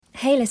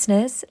Hey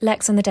listeners,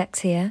 Lex on the decks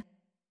here.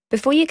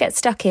 Before you get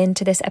stuck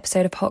into this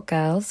episode of Hot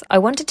Girls, I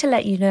wanted to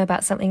let you know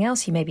about something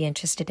else you may be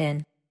interested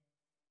in.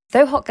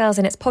 Though Hot Girls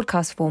in its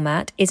podcast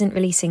format isn't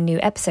releasing new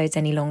episodes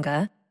any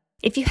longer,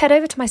 if you head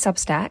over to my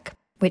Substack,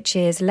 which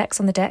is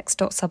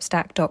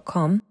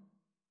lexonthedecks.substack.com,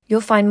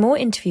 you'll find more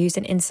interviews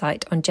and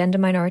insight on gender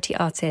minority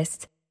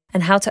artists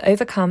and how to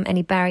overcome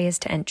any barriers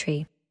to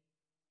entry.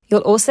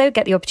 You'll also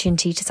get the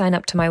opportunity to sign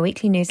up to my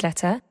weekly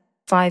newsletter,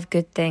 5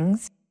 Good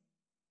Things.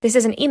 This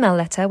is an email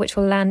letter which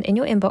will land in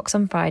your inbox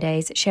on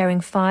Fridays,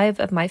 sharing 5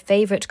 of my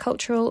favourite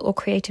cultural or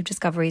creative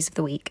discoveries of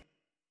the week.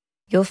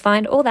 You'll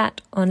find all that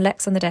on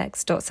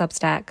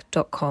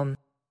lexonthedecks.substack.com.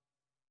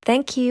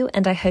 Thank you,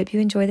 and I hope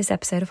you enjoy this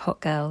episode of Hot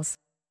Girls.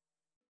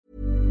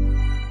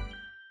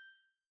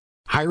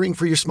 Hiring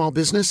for your small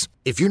business?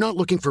 If you're not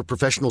looking for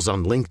professionals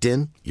on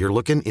LinkedIn, you're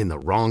looking in the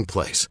wrong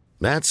place.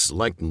 That's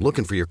like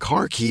looking for your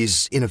car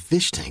keys in a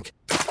fish tank.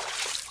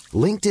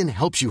 LinkedIn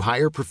helps you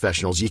hire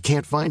professionals you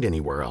can't find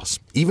anywhere else,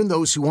 even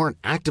those who aren't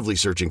actively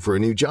searching for a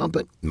new job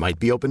but might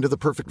be open to the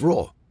perfect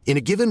role. In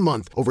a given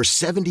month, over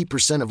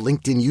 70% of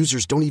LinkedIn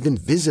users don't even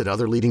visit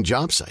other leading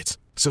job sites.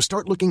 So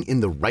start looking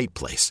in the right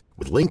place.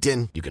 With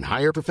LinkedIn, you can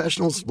hire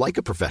professionals like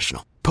a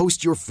professional.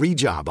 Post your free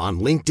job on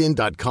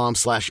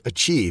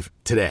linkedin.com/achieve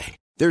today.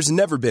 There's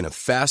never been a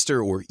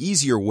faster or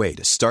easier way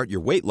to start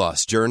your weight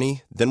loss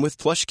journey than with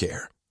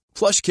PlushCare.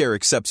 PlushCare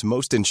accepts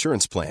most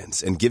insurance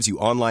plans and gives you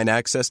online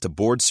access to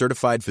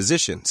board-certified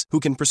physicians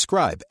who can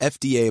prescribe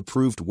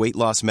FDA-approved weight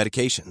loss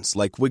medications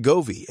like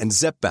Wegovy and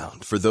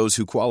Zepbound for those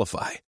who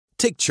qualify.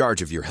 Take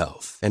charge of your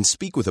health and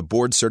speak with a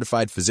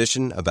board-certified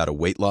physician about a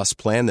weight loss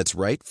plan that's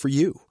right for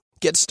you.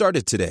 Get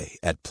started today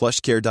at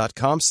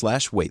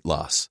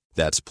plushcare.com/weight-loss.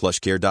 That's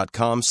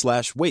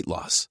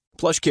plushcare.com/weight-loss.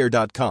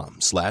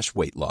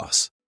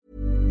 plushcare.com/weight-loss.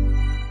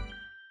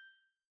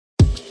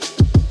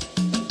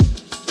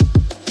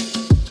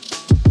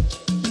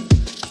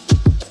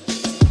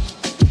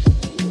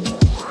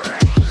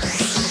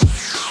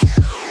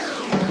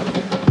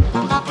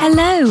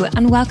 Hello,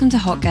 and welcome to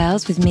Hot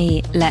Girls with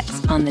me,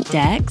 Lex on the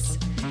decks.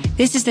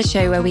 This is the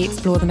show where we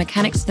explore the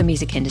mechanics of the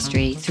music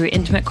industry through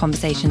intimate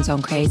conversations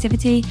on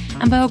creativity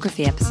and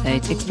biography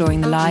episodes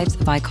exploring the lives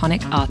of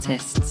iconic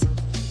artists.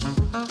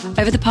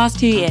 Over the past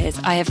 2 years,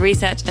 I have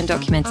researched and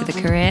documented the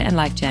career and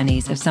life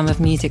journeys of some of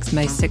music's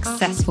most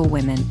successful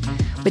women,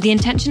 with the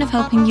intention of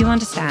helping you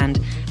understand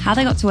how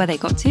they got to where they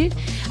got to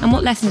and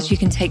what lessons you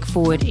can take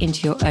forward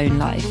into your own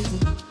life.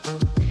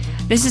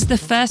 This is the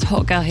first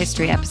Hot Girl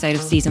History episode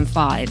of Season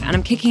 5, and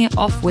I'm kicking it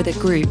off with a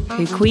group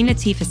who Queen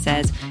Latifah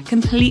says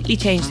completely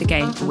changed the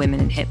game for women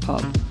in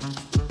hip-hop.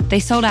 They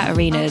sold out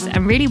arenas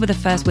and really were the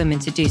first women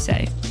to do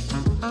so.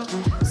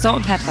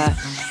 Salt-N-Pepa,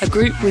 a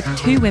group with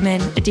 2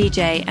 women, a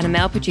DJ and a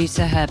male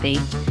producer, Herbie.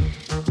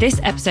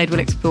 This episode will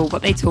explore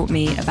what they taught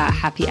me about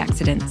happy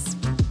accidents.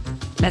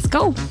 Let's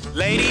go!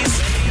 Ladies,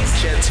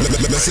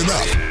 gentlemen. Listen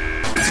up.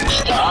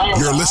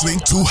 You're listening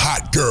to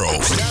Hot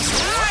Girls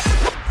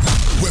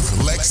with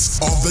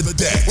Lex on the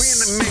decks. We in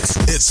the mix.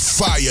 It's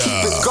fire.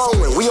 Keep it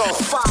going. We on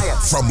fire.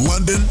 From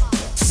London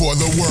for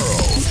the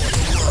world.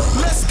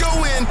 Let's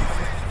go in.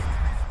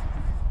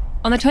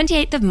 On the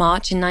 28th of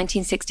March in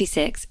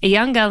 1966, a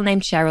young girl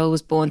named Cheryl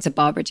was born to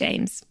Barbara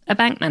James, a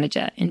bank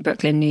manager in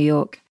Brooklyn, New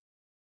York.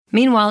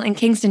 Meanwhile, in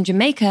Kingston,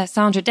 Jamaica,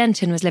 Sandra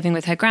Denton was living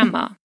with her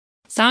grandma.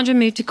 Sandra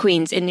moved to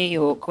Queens in New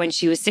York when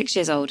she was 6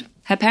 years old.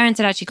 Her parents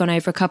had actually gone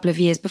over a couple of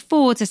years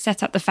before to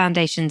set up the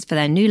foundations for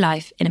their new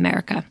life in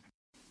America.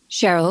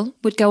 Cheryl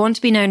would go on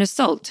to be known as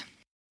Salt,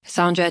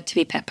 Sandra to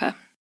be Pepper.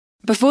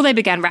 Before they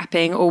began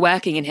rapping or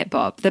working in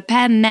hip-hop, the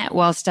pair met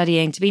while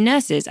studying to be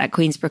nurses at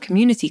Queensborough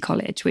Community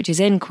College, which is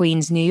in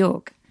Queens, New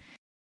York.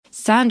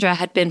 Sandra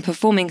had been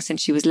performing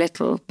since she was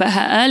little, but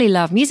her early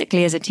love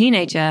musically as a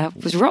teenager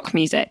was rock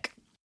music.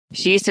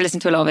 She used to listen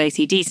to a lot of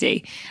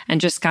AC/DC and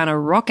just kind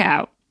of rock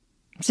out.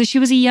 So she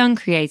was a young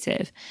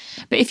creative.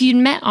 But if you'd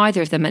met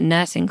either of them at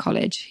nursing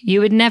college, you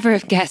would never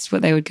have guessed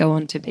what they would go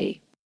on to be.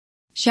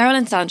 Cheryl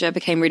and Sandra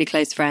became really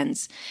close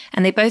friends,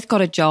 and they both got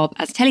a job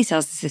as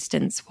telesales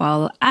assistants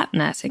while at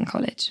nursing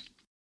college.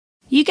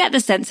 You get the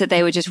sense that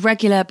they were just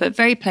regular but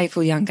very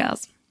playful young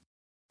girls.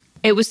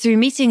 It was through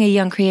meeting a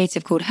young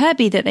creative called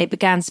Herbie that they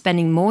began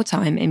spending more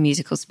time in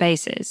musical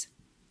spaces.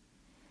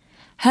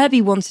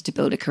 Herbie wanted to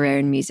build a career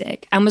in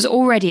music and was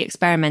already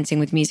experimenting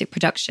with music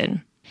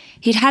production.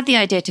 He'd had the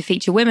idea to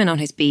feature women on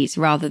his beats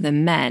rather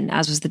than men,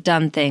 as was the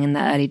done thing in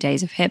the early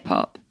days of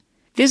hip-hop.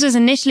 This was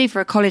initially for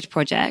a college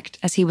project,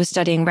 as he was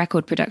studying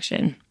record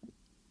production.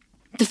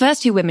 The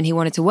first 2 women he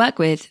wanted to work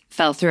with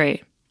fell through.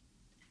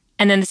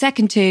 And then the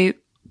second 2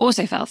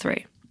 also fell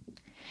through.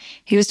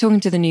 He was talking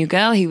to the new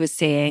girl he was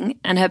seeing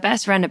and her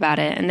best friend about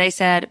it, and they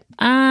said,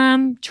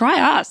 try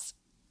us.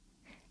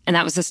 And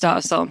that was the start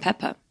of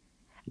Salt-N-Pepa.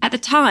 At the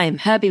time,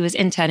 Herbie was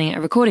interning at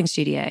a recording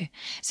studio,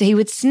 so he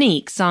would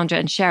sneak Sandra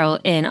and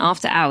Cheryl in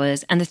after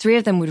hours, and the 3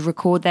 of them would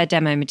record their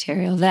demo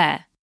material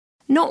there.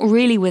 Not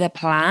really with a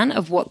plan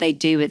of what they'd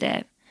do with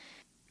it.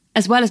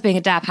 As well as being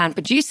a dab hand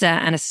producer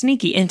and a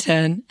sneaky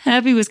intern,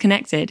 Herbie was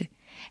connected.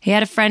 He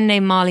had a friend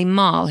named Marley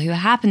Marl, who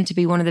happened to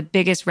be one of the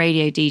biggest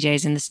radio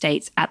DJs in the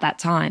States at that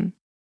time.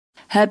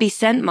 Herbie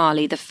sent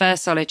Marley the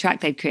first solo track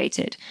they'd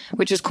created,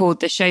 which was called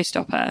The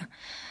Showstopper.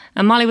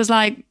 And Marley was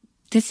like,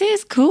 this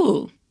is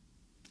cool.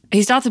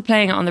 He started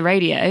playing it on the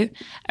radio.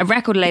 A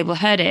record label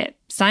heard it,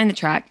 signed the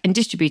track, and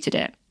distributed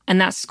it. And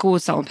that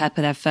scored Salt-N-Pepa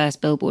their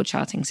first Billboard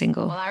charting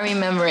single. All I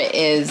remember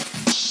is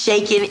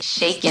shaking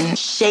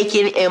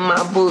in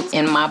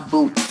my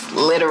boots,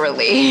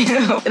 literally.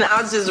 And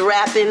I was just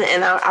rapping,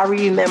 and I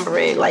remember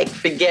it, like,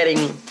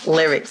 forgetting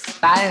lyrics.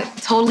 I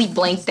totally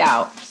blanked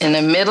out in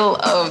the middle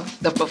of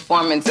the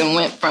performance and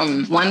went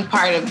from one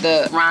part of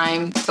the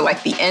rhyme to,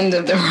 like, the end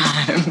of the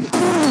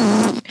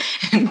rhyme.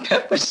 And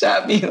Peppa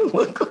shot me a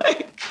look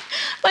like,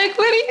 what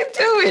are you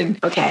doing?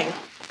 Okay,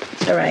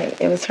 all right,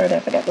 it was her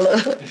that forgot the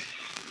look.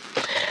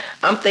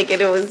 I'm thinking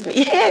it was me.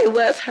 Yeah, it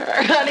was her.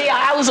 Honey,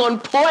 I was on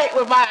point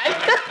with mine.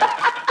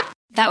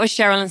 That was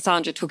Cheryl and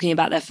Sandra talking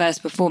about their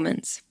first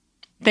performance.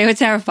 They were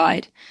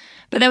terrified,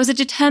 but there was a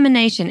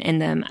determination in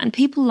them, and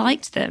people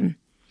liked them.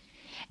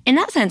 In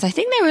that sense, I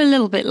think they were a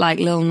little bit like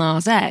Lil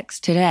Nas X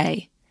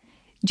today.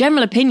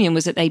 General opinion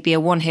was that they'd be a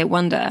one-hit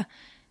wonder,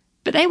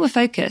 but they were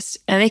focused,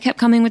 and they kept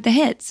coming with the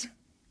hits.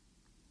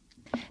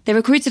 They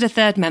recruited a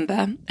third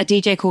member, a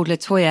DJ called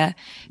LaToya,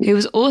 who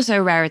was also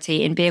a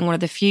rarity in being one of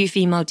the few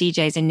female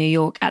DJs in New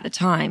York at the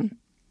time.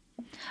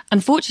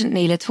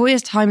 Unfortunately,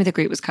 LaToya's time with the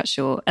group was cut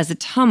short as the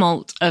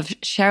tumult of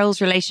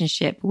Cheryl's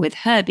relationship with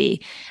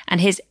Herbie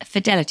and his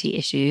fidelity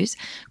issues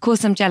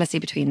caused some jealousy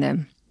between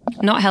them.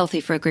 Not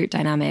healthy for a group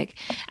dynamic.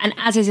 And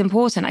as is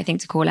important, I think,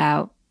 to call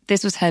out,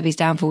 this was Herbie's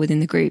downfall within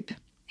the group.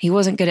 He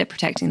wasn't good at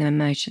protecting them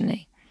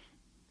emotionally.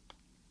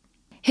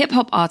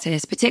 Hip-hop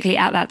artists, particularly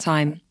at that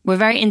time, were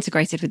very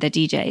integrated with their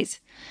DJs.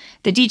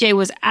 The DJ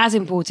was as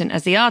important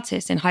as the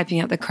artist in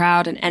hyping up the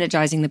crowd and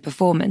energizing the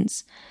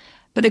performance.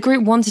 But the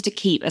group wanted to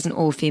keep as an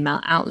all-female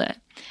outlet.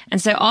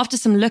 And so after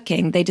some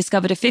looking, they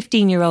discovered a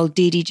 15-year-old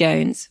Dee Dee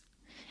Jones.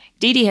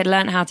 Dee Dee had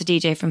learned how to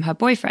DJ from her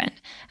boyfriend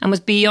and was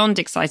beyond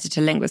excited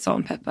to link with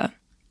Salt-N-Pepa.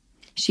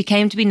 She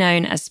came to be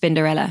known as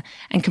Spinderella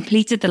and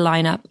completed the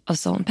lineup of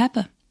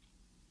Salt-N-Pepa.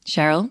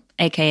 Cheryl,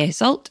 a.k.a.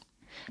 Salt,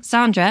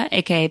 Sandra,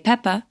 a.k.a.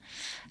 Peppa,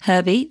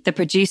 Herbie, the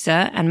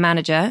producer and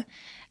manager,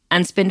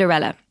 and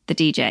Spinderella, the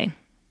DJ.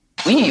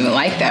 We didn't even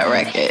like that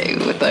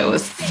record. We thought it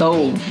was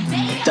so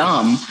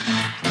dumb.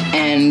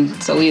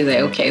 And so we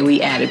said, okay,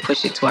 we added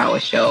Push It to our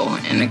show.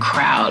 And the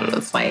crowd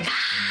was like,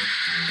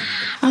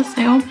 I was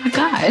like, oh my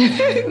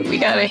God, we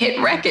got a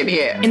hit record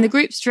here. In the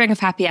group's string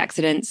of happy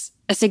accidents,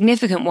 a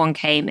significant one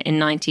came in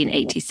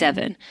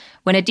 1987,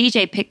 when a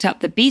DJ picked up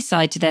the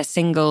B-side to their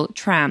single,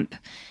 Tramp,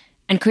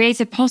 and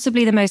created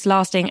possibly the most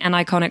lasting and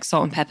iconic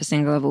Salt-N-Pepa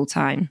single of all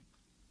time.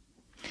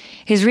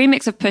 His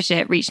remix of Push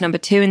It reached number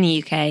 2 in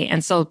the UK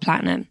and sold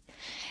platinum.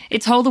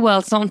 It told the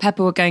world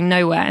Salt-N-Pepa were going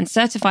nowhere and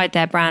certified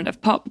their brand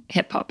of pop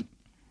hip-hop.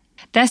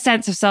 Their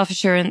sense of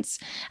self-assurance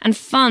and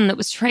fun that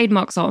was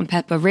trademark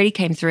Salt-N-Pepa really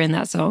came through in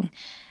that song,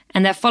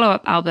 and their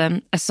follow-up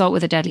album, Assault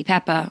with a Deadly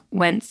Pepper,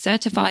 went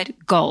certified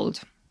gold.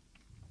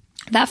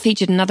 That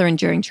featured another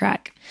enduring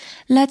track,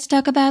 Let's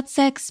Talk About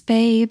Sex,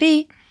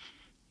 Baby.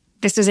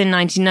 This was in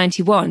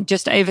 1991,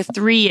 just over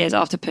 3 years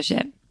after Push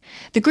It.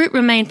 The group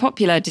remained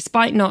popular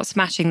despite not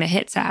smashing the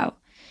hits out.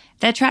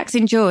 Their tracks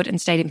endured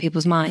and stayed in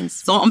people's minds.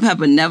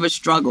 Salt-N-Pepa never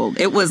struggled.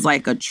 It was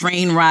like a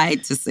train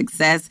ride to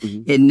success.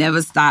 It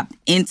never stopped.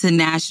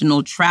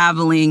 International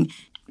traveling.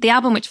 The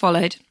album which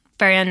followed,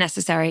 very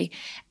unnecessary,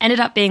 ended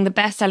up being the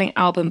best-selling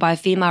album by a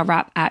female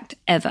rap act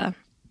ever.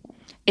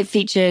 It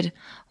featured,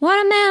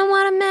 What a Man,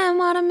 What a Man,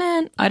 What a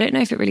Man. I don't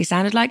know if it really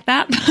sounded like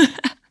that.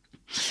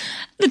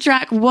 The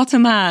track What a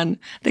Man,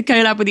 the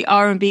collab with the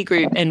R&B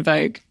group In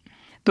Vogue.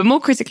 But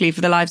more critically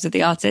for the lives of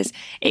the artists,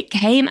 it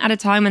came at a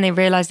time when they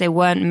realised they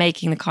weren't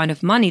making the kind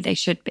of money they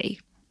should be.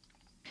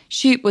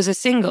 Shoot was a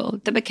single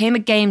that became a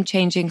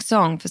game-changing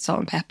song for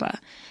Salt-N-Pepa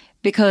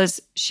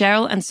because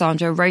Cheryl and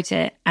Sandra wrote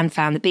it and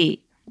found the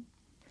beat.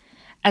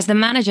 As the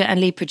manager and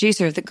lead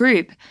producer of the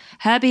group,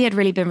 Herbie had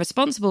really been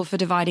responsible for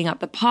dividing up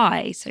the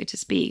pie, so to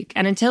speak,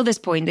 and until this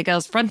point, the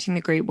girls fronting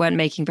the group weren't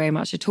making very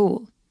much at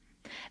all.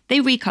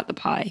 They recut the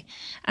pie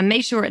and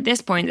made sure at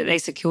this point that they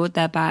secured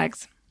their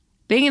bags.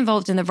 Being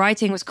involved in the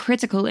writing was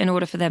critical in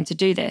order for them to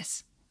do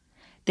this.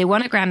 They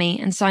won a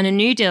Grammy and signed a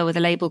new deal with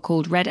a label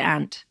called Red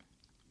Ant.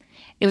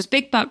 It was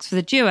big bucks for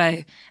the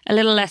duo, a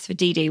little less for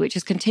Dee Dee, which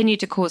has continued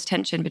to cause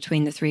tension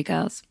between the three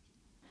girls.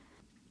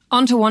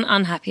 On to one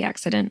unhappy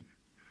accident.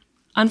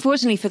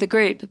 Unfortunately for the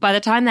group, by the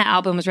time their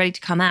album was ready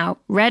to come out,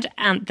 Red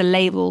Ant, the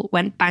label,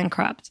 went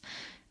bankrupt,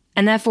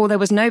 and therefore there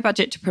was no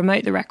budget to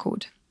promote the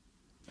record.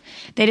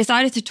 They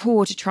decided to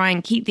tour to try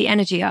and keep the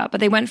energy up, but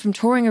they went from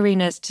touring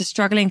arenas to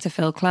struggling to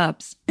fill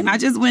clubs. And I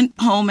just went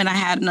home and I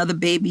had another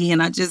baby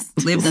and I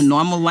just lived a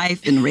normal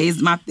life and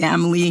raised my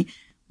family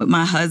with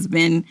my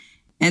husband.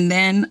 And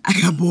then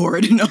I got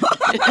bored. I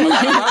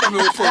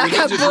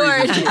got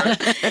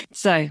bored.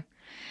 So,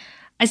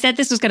 I said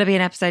this was going to be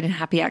an episode in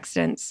happy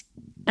accidents.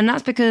 And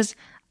that's because,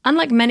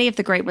 unlike many of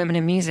the great women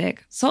in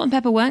music,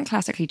 Salt-N-Pepa weren't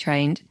classically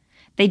trained.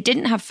 They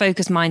didn't have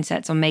focused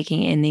mindsets on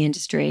making it in the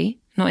industry,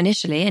 not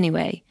initially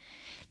anyway.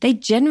 They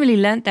generally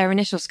learnt their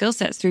initial skill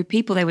sets through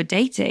people they were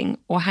dating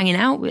or hanging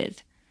out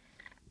with.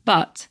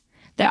 But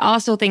there are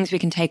still things we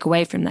can take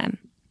away from them.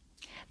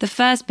 The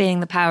first being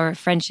the power of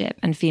friendship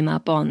and female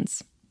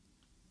bonds.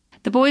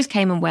 The boys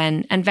came and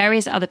went, and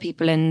various other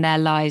people in their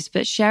lives,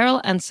 but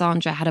Cheryl and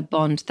Sandra had a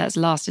bond that's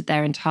lasted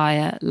their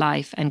entire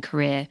life and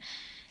career.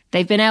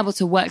 They've been able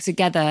to work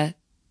together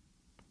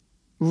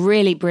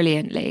really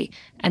brilliantly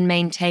and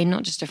maintain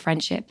not just a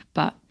friendship,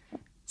 but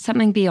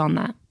something beyond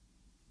that.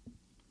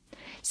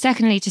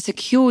 Secondly, to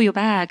secure your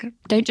bag,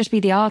 don't just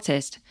be the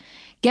artist.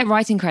 Get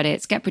writing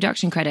credits, get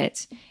production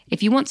credits.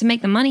 If you want to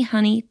make the money,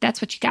 honey, that's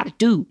what you gotta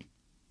do.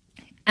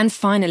 And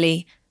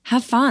finally,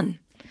 have fun.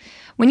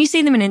 When you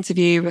see them in an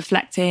interview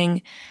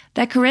reflecting,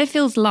 their career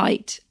feels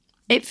light.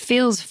 It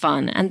feels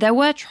fun. And there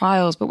were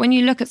trials, but when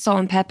you look at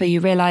Salt-N-Pepa, you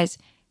realize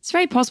it's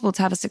very possible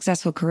to have a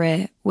successful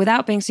career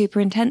without being super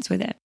intense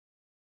with it.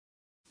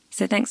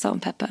 So thanks,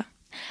 Salt-N-Pepa.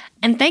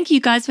 And thank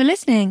you guys for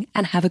listening,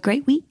 and have a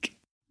great week.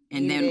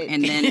 And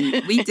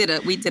then we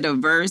did a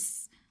verse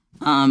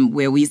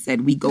where we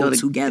said we go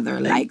together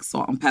like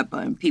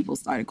Salt-N-Pepa, and people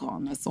started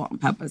calling us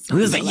Salt-N-Pepa. So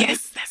we was like,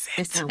 yes,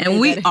 that's it. And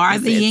we are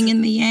the yin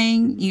and the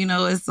yang. You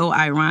know, it's so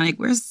ironic.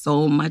 We're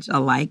so much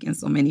alike in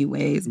so many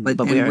ways, but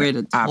we're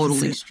the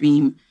total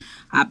extreme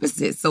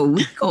opposite. So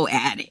we go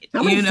at it.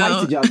 How many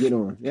fights did y'all get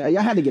on? Yeah,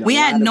 y'all had to get. We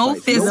had no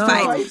fist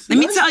fights. Let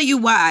me tell you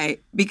why.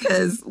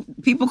 Because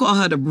people call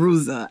her the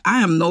bruiser.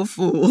 I am no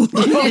fool.